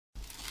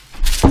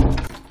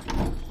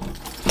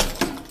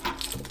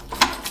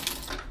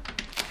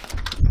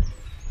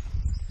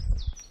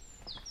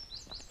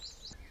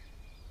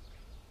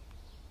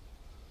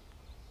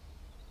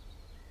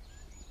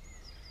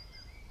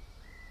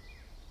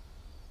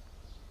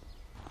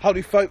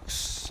Howdy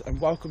folks,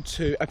 and welcome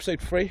to episode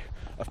 3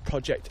 of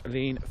Project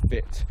Lean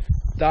Fit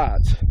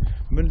Dad.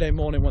 Monday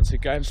morning once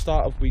again,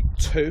 start of week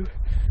 2,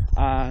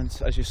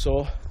 and as you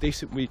saw,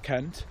 decent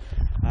weekend.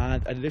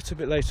 And a little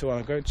bit later on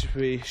I'm going to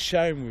be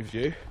sharing with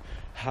you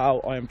how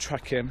I am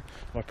tracking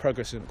my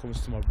progress when it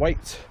comes to my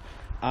weight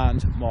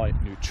and my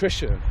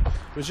nutrition.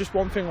 There's just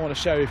one thing I want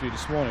to share with you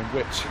this morning,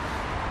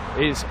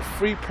 which is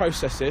 3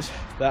 processes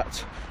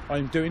that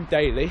I'm doing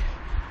daily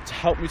to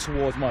help me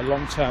towards my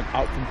long-term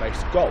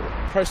outcome-based goal.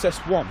 Process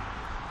 1,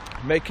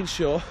 making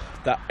sure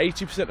that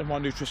 80% of my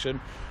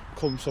nutrition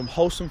comes from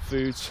wholesome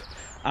foods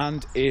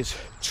and is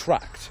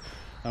tracked.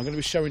 Now, I'm going to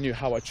be showing you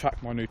how I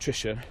track my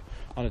nutrition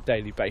on a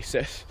daily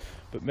basis,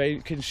 but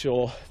making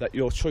sure that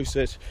your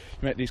choices,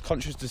 you make these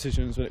conscious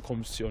decisions when it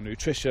comes to your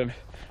nutrition,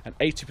 and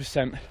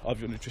 80% of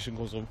your nutrition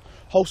comes from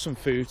wholesome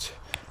foods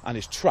and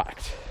is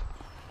tracked.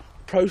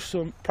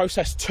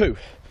 Process 2,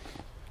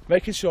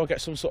 making sure I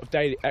get some sort of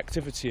daily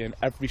activity in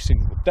every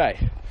single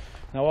day.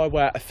 Now, I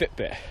wear a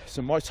Fitbit,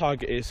 so my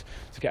target is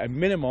to get a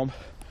minimum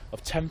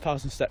of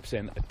 10,000 steps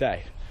in a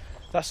day.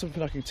 That's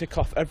something I can tick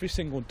off every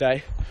single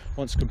day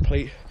once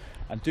complete,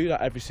 and do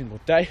that every single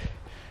day.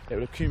 It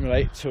will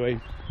accumulate to a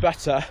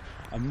better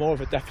and more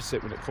of a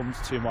deficit when it comes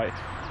to my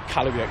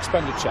calorie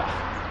expenditure.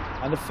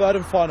 And the third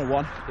and final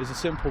one is a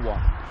simple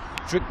one: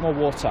 drink more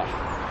water.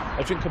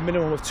 I drink a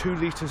minimum of 2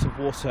 litres of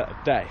water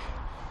a day,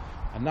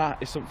 and that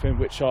is something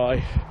which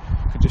I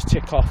can just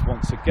tick off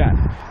once again.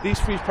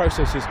 These 3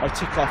 processes I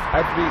tick off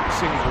every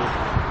single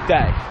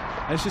day,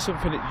 and this is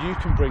something that you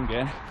can bring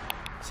in,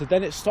 so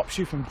then it stops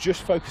you from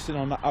just focusing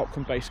on that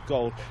outcome-based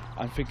goal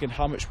and thinking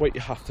how much weight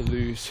you have to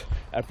lose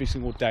every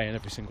single day and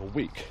every single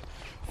week.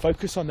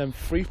 Focus on them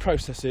 3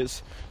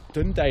 processes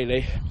done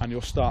daily and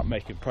you'll start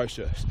making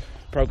progress,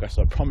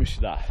 I promise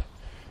you that.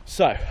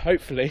 So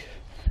hopefully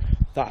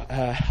that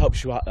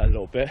helps you out a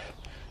little bit.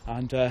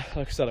 And like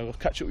I said, I will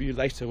catch up with you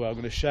later, where I'm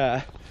going to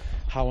share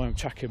how I'm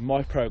tracking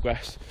my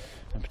progress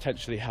and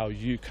potentially how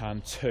you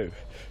can too.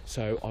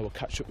 So I will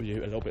catch up with you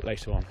a little bit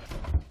later on.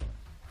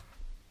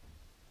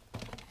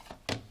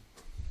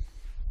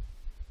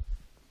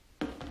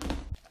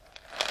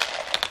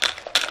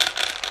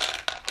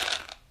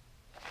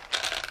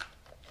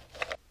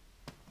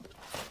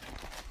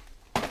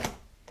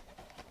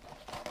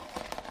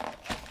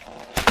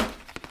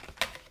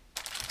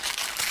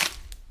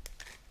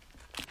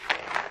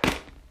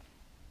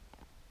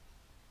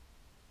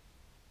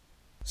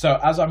 So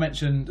as I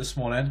mentioned this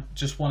morning,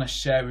 just want to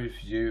share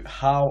with you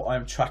how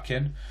I'm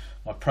tracking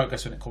my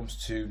progress when it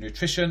comes to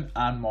nutrition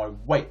and my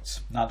weight.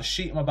 Now, the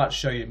sheet I'm about to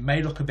show you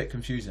may look a bit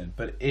confusing,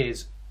 but it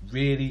is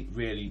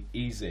really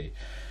easy.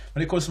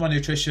 When it comes to my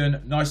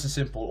nutrition, nice and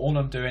simple. All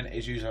I'm doing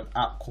is using an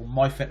app called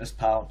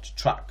MyFitnessPal to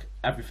track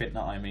everything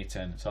that I'm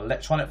eating. So,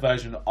 electronic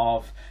version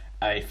of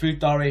a food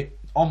diary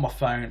on my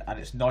phone, and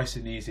it's nice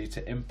and easy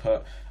to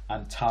input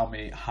and tell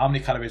me how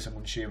many calories I'm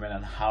consuming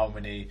and how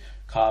many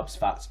carbs,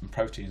 fats and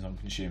proteins I'm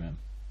consuming.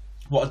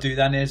 What I do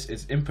then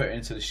is input it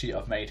into the sheet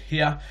I've made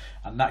here,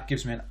 and that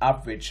gives me an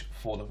average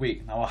for the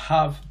week. Now, I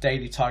have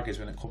daily targets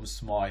when it comes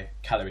to my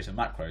calories and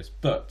macros,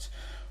 but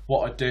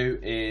what I do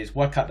is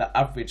work out the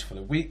average for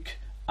the week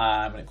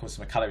when it comes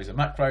to my calories and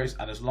macros,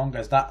 and as long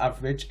as that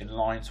average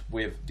aligns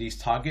with these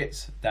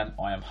targets, then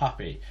I am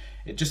happy.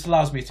 It just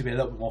allows me to be a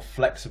little bit more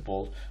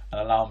flexible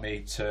and allow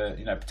me to,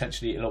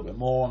 potentially eat a little bit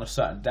more on a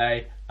certain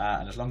day,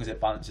 and as long as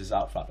it balances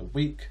out throughout the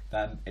week,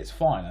 then it's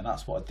fine. And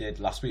that's what I did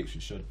last week,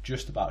 which I'm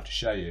just about to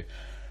show you.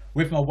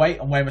 With my weight,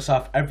 I'm weighing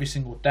myself every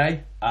single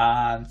day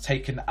and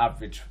taking the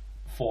average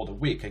for the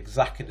week,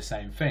 exactly the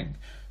same thing,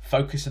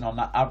 focusing on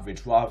that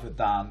average rather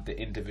than the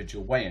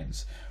individual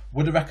weigh-ins.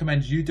 Would I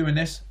recommend you doing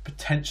this?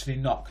 Potentially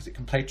not, because it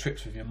can play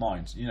tricks with your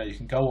mind. You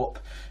can go up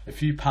a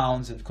few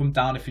pounds and come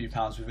down a few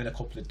pounds within a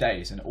couple of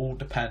days, and it all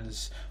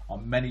depends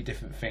on many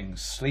different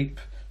things: sleep,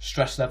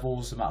 stress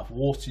levels, the amount of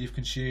water you've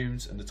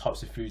consumed, and the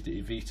types of food that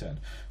you've eaten.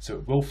 So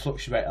it will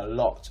fluctuate a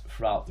lot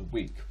throughout the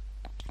week.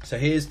 So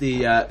here's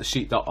the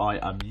sheet that I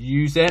am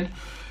using.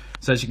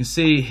 So as you can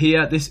see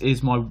here, this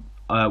is my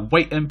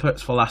weight inputs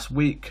for last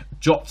week.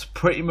 Dropped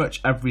pretty much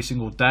every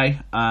single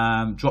day.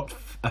 Dropped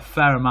a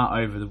fair amount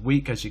over the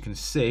week, as you can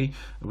see,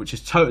 which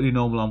is totally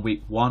normal on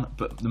week 1,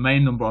 but the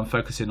main number I'm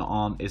focusing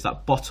on is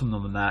that bottom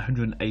number there,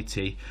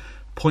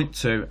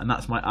 180.2, and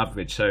that's my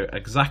average. So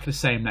exactly the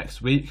same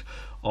next week.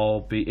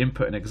 I'll be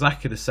inputting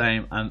exactly the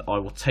same, and I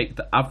will take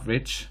the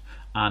average,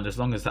 and as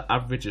long as the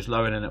average is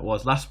lower than it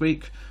was last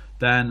week,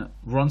 then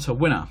we're on to a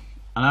winner.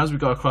 And as we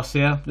go across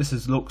here,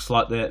 looks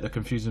like the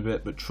confusing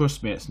bit, but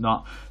trust me, it's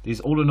not. These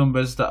are all the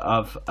numbers that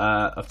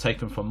I've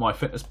taken from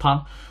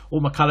MyFitnessPal.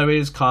 All my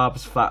calories,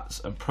 carbs,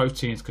 fats and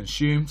proteins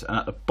consumed, and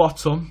at the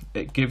bottom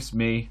it gives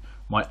me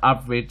my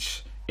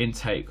average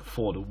intake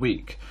for the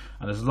week.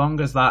 And as long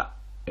as that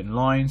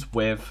aligns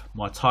with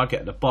my target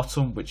at the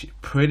bottom, which it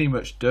pretty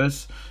much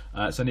does,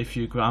 it's only a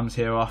few grams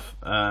here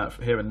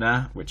and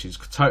there, which is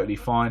totally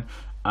fine,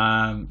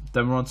 then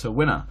we're on to a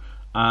winner.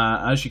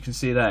 As you can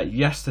see there,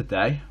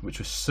 yesterday, which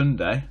was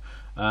Sunday,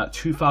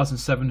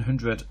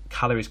 2,700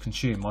 calories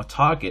consumed. My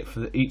target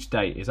for each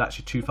day is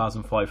actually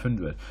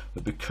 2,500,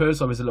 but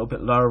because I was a little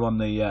bit lower on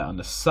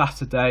the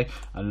Saturday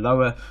and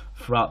lower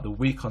throughout the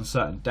week on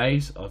certain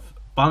days, I've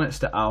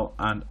balanced it out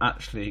and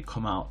actually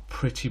come out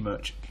pretty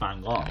much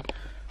bang on.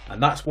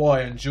 And that's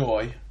why I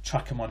enjoy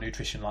tracking my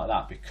nutrition like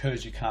that,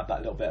 because you can have that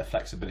little bit of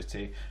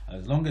flexibility, and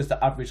as long as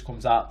the average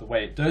comes out the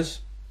way it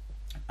does,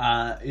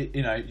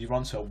 you're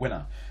onto a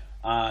winner.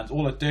 And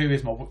all I do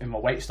is if my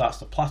weight starts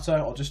to plateau,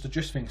 I'll just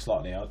adjust things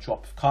slightly. I'll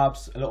drop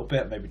carbs a little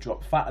bit, maybe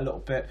drop fat a little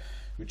bit,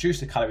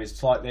 reduce the calories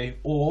slightly,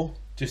 or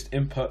just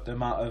input the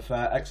amount of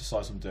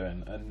exercise I'm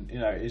doing. And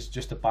it's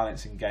just a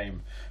balancing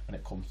game when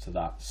it comes to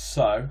that.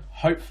 So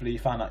hopefully you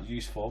found that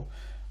useful.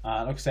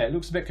 Like I say, it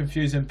looks a bit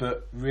confusing,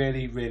 but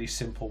really, really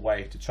simple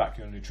way to track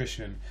your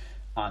nutrition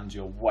and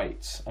your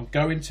weight. I'm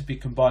going to be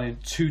combining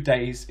 2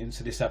 days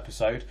into this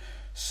episode.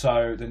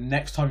 So the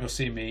next time you'll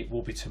see me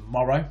will be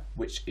tomorrow,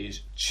 which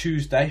is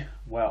Tuesday,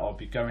 where I'll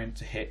be going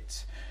to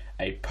hit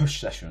a push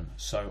session.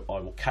 So I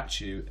will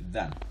catch you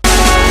then.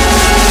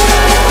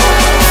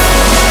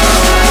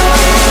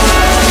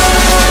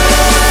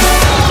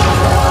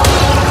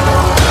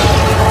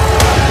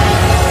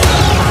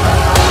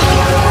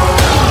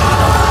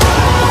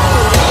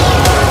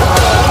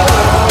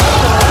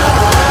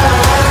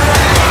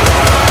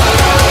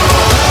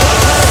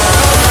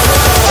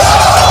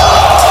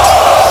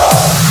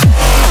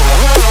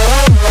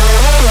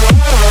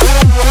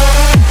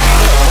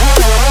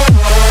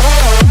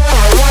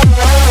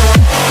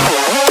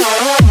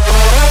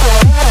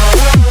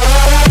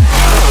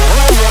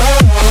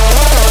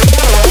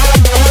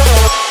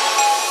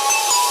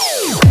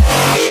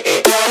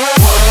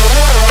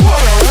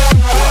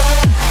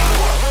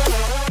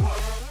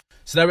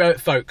 So there we have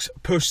it, folks.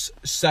 Push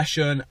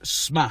session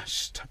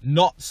smashed.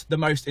 Not the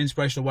most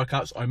inspirational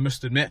workouts, I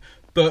must admit,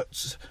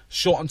 but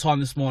short on time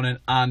this morning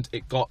and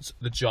it got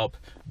the job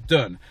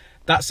done.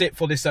 That's it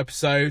for this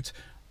episode.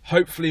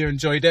 Hopefully you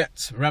enjoyed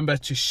it. Remember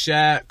to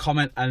share,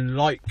 comment and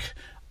like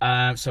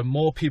so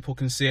more people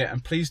can see it,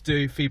 and please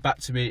do feedback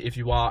to me if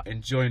you are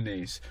enjoying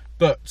these.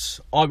 But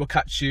I will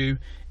catch you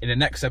in the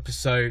next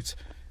episode.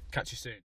 Catch you soon.